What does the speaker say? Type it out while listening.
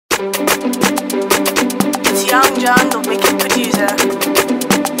It's Young John, the wicked producer.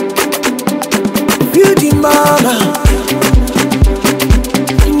 Beauty mama,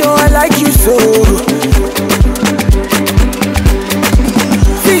 you know I like you so.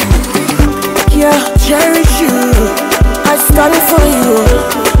 See, yeah, cherish you. I stand for you.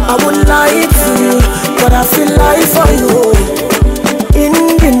 I won't lie to you, but I feel like for you. In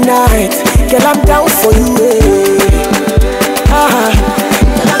the night, girl, I'm down for you.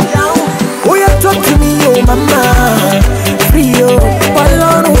 Girl, I'm down. Oh, you talk to me, oh mama. Free, oh,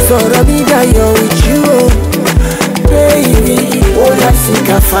 balloon, so Robbie, you're with you, baby. All I seek,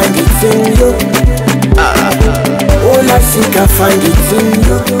 I find it in you. All I seek, I find it in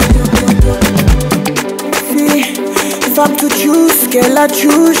you. See, if I'm to choose, girl, I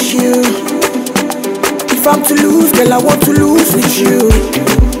choose you. If I'm to lose, girl, I want to lose with you.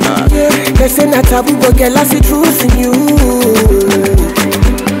 Yeah, they say not taboo, but girl, I see truth in you.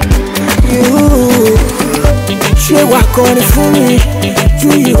 She walk on it for me. Do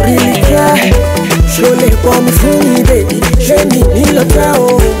you really care? She lay for me for me, baby. She need me love now.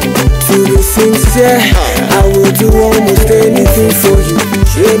 To be sincere, I will do almost anything for you.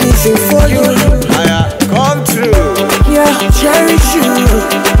 Anything for you. Come true. Yeah, cherish you.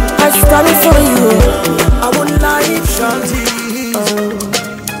 I stand for you. I won't lie, Shanti.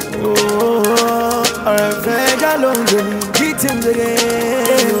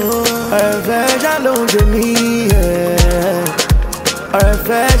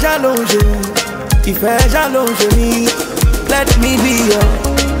 Let me be a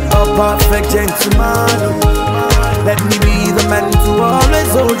perfect gentleman. Let me be the man to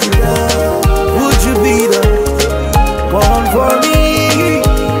always hold you down. Would you be the one for me?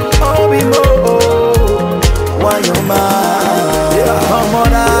 Oh, be more. Why you're mine? I'm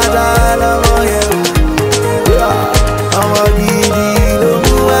on a love for you. I'm a giddy love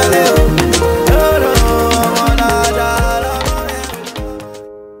for you.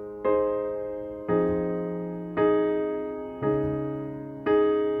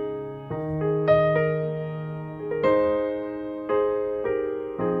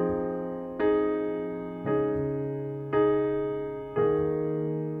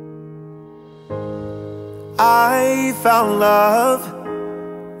 I found love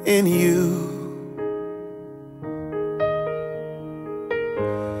in you,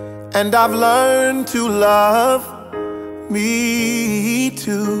 and I've learned to love me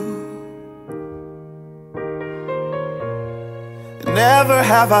too. Never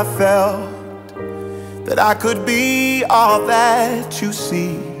have I felt that I could be all that you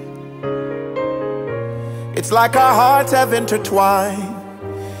see. It's like our hearts have intertwined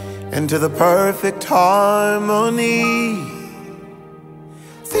into the perfect harmony.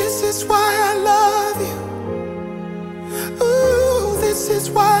 This is why I love you. Ooh, this is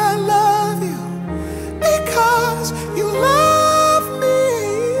why I love you. Because you love me.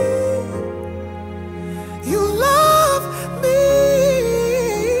 You love me.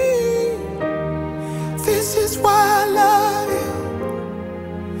 This is why I love you.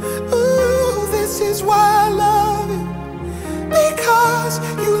 Ooh, this is why I love you. Because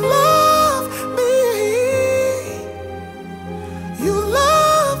you love me. You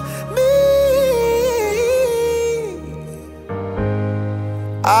love me.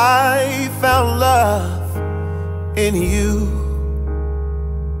 I found love in you,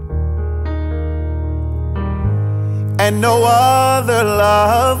 and no other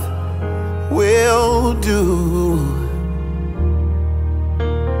love will do.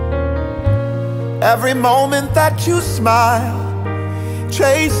 Every moment that you smile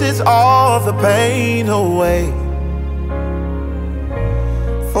chases all the pain away.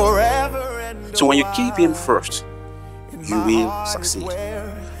 Forever and So when you keep him first, you will succeed.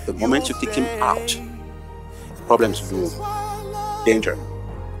 The moment you take him out, problems loom. Danger.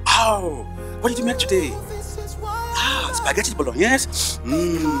 Oh, what did you make today? Spaghetti bolognese?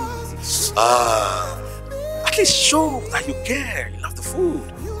 At least show that you care, you love the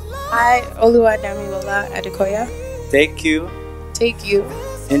food. Hi, Oluwadamilola Adekoya. Take you,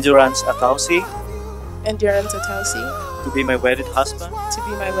 Endurance Atausi, Atausi, to be my wedded husband,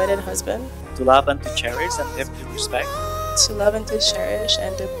 to love and to cherish and deeply respect. to love and to cherish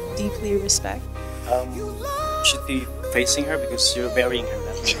and to deeply respect. You should be facing her because you're burying her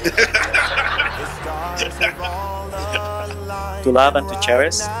now. To love and to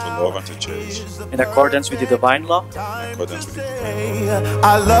cherish. In accordance with the divine law. I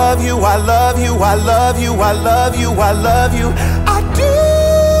love you, I love you, I love you, I love you, I love you. I do.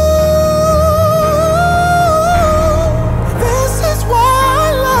 This is why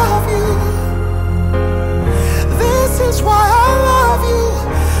I love you. This is why I love you.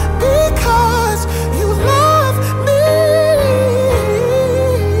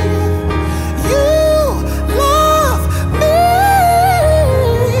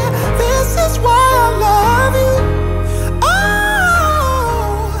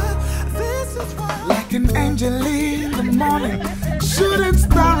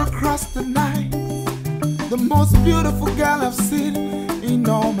 just a night, the most beautiful girl I've seen in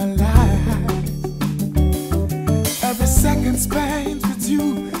all my life. Every second spent with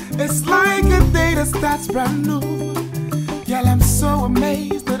you, it's like a day that starts brand new. Girl, I'm so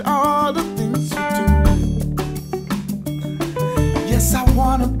amazed at all the things you do. Yes, I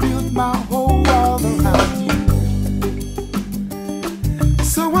wanna build my whole world around you.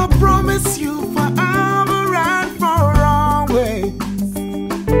 So I promise you forever and for always.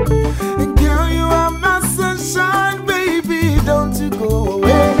 And girl, you are my sunshine, baby, don't you go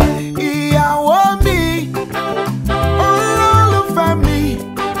away. Yeah, I want me, all over me,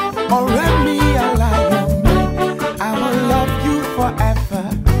 already me, I like you. I will love you forever.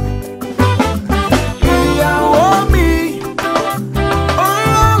 Yeah, I want me,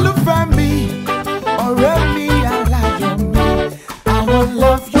 all over me, already me, I like you. I will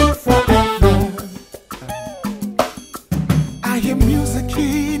love you forever. I hear music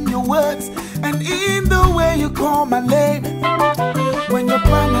in your words and in the way you call my name. When you're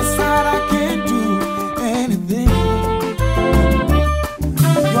by my side, I can't do anything.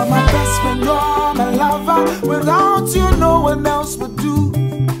 You're my best friend, you're my lover. Without you, no one else would do.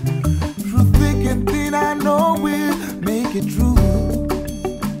 Through thick and thin, I know we'll make it true.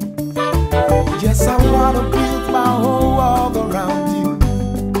 Yes, I wanna build my whole world around you.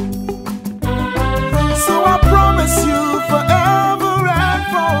 So I promise you forever and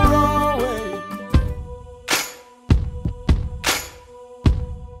for always.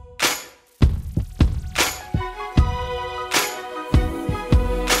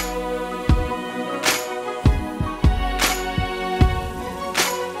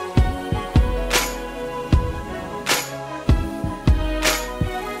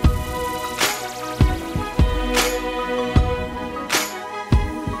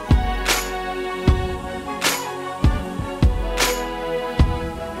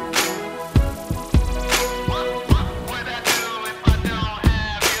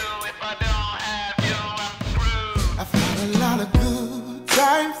 I've had a lot of good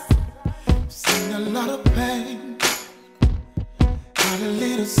times, seen a lot of pain, had a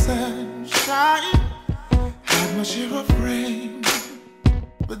little sunshine, had my share of rain.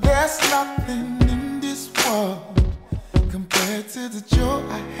 But there's nothing in this world compared to the joy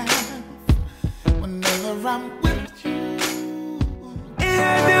I have whenever I'm with you.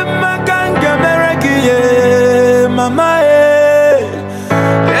 Mama,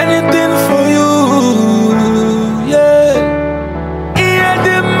 anything for you.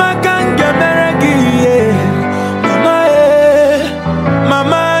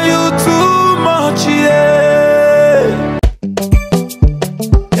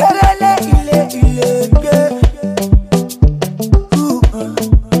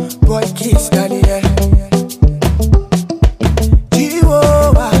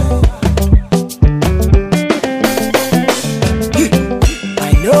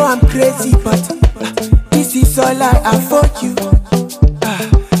 Crazy, but this is all I afford you.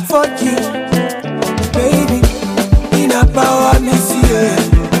 For you, baby. In a power, miss you.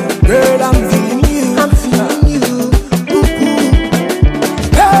 Girl, I'm feeling you. I'm feeling you.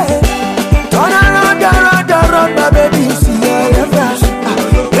 Hey, turn around, my baby. See your rush.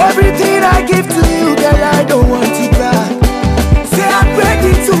 Everything I give to you, girl, I don't want it back. Say I'm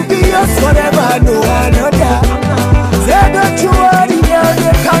ready to be yours forever, no another. Say don't you worry, girl,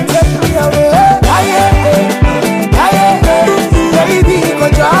 you can't take me away. Baby, go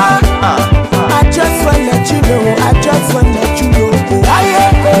down. I just wanna let you know. I just wanna let you know.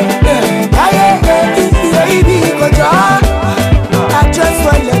 Baby, go down. I just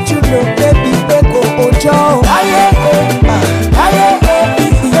wanna let you know. Baby, go down.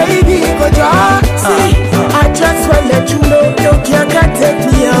 Baby, go down. See, I just wanna let you know. No girl can take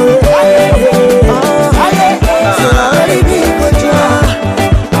me away. Baby, go down.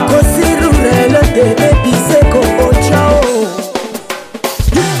 Go see Rurelo, baby, say go down.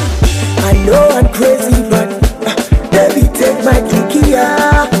 I know I'm crazy, but baby, take my cookie,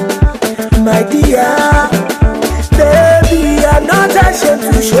 my dear. Baby, I'm not ashamed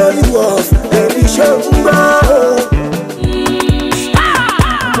to show you off. Baby, show me more.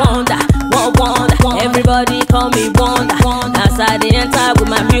 Wonder. Everybody call me Wonder. As I enter with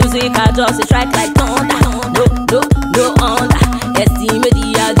my music, I just strike like thunder. No under. Estimate the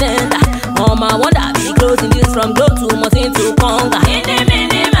agenda. All my wonder be closing this from glow to mountain to conga.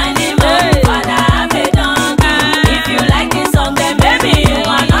 If you like this song, then baby, you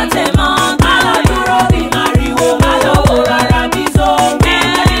are not a monk.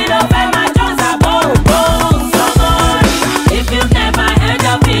 If you've never heard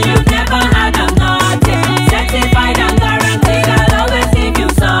of me, you've never had of nothing. Certified and guaranteed, I'll always give you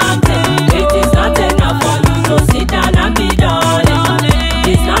something.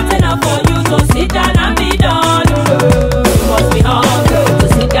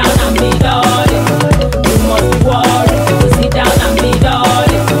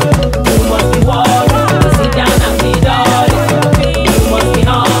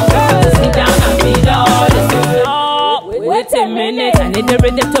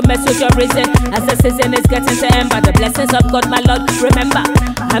 motive to mess with your reason. As the season is getting to end, but the blessings of God, my Lord, remember.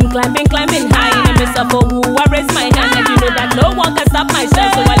 I'm climbing high in the midst of a woo. I raise my hand and you know that no one can stop my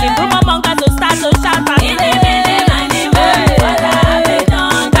shine. So I'll improve among us to start to shout.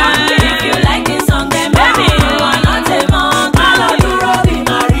 If you like this song, then baby, you are not a monk.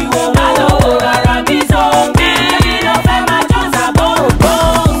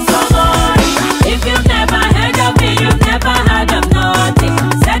 If you've never heard of me, you've never heard of nothing.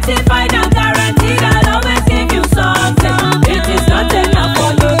 Certified and guaranteed, I'll always give you something. It is not enough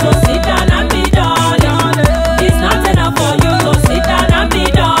for you to sit down and be done. It's not enough for you to sit down and be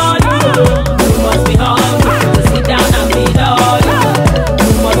done. You must be hungry to sit down and be done.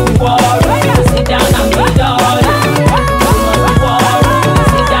 You must be worried to sit down and be done. You must be worried to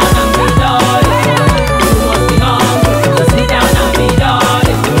sit down and be done. You must be hungry to sit down and be done.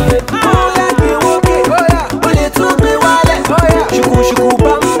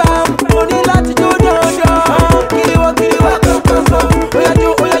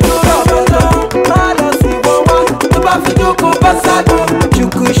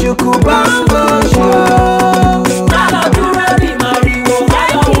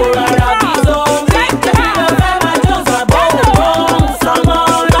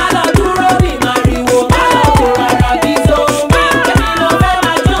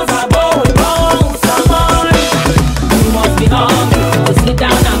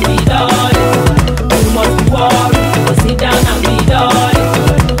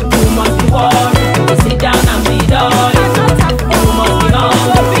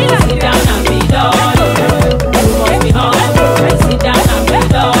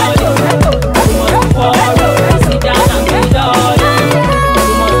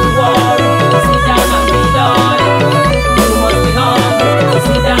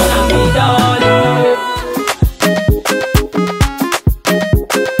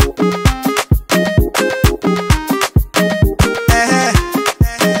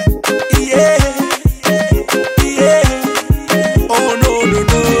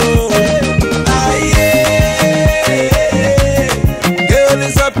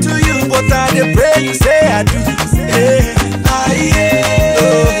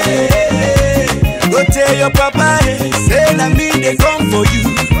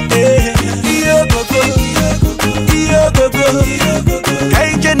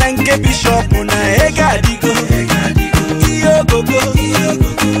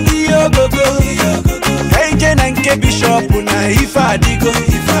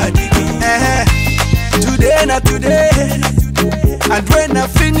 And when I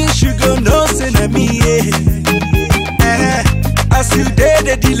finish, you go no say na me, as you did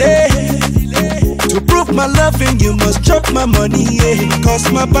the delay. To prove my loving, you must chop my money, Cause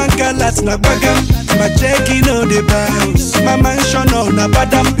my bank alerts na bagam, my checking on the bounce, my mansion on na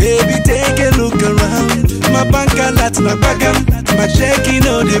badam. Baby, take a look around. My bank alerts na bagam, my checking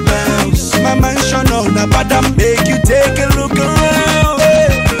on the bounce, my mansion on na badam. Make you take a look around.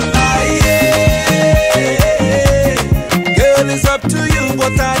 Girl, it's up to you,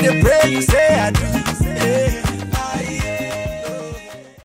 but I pray you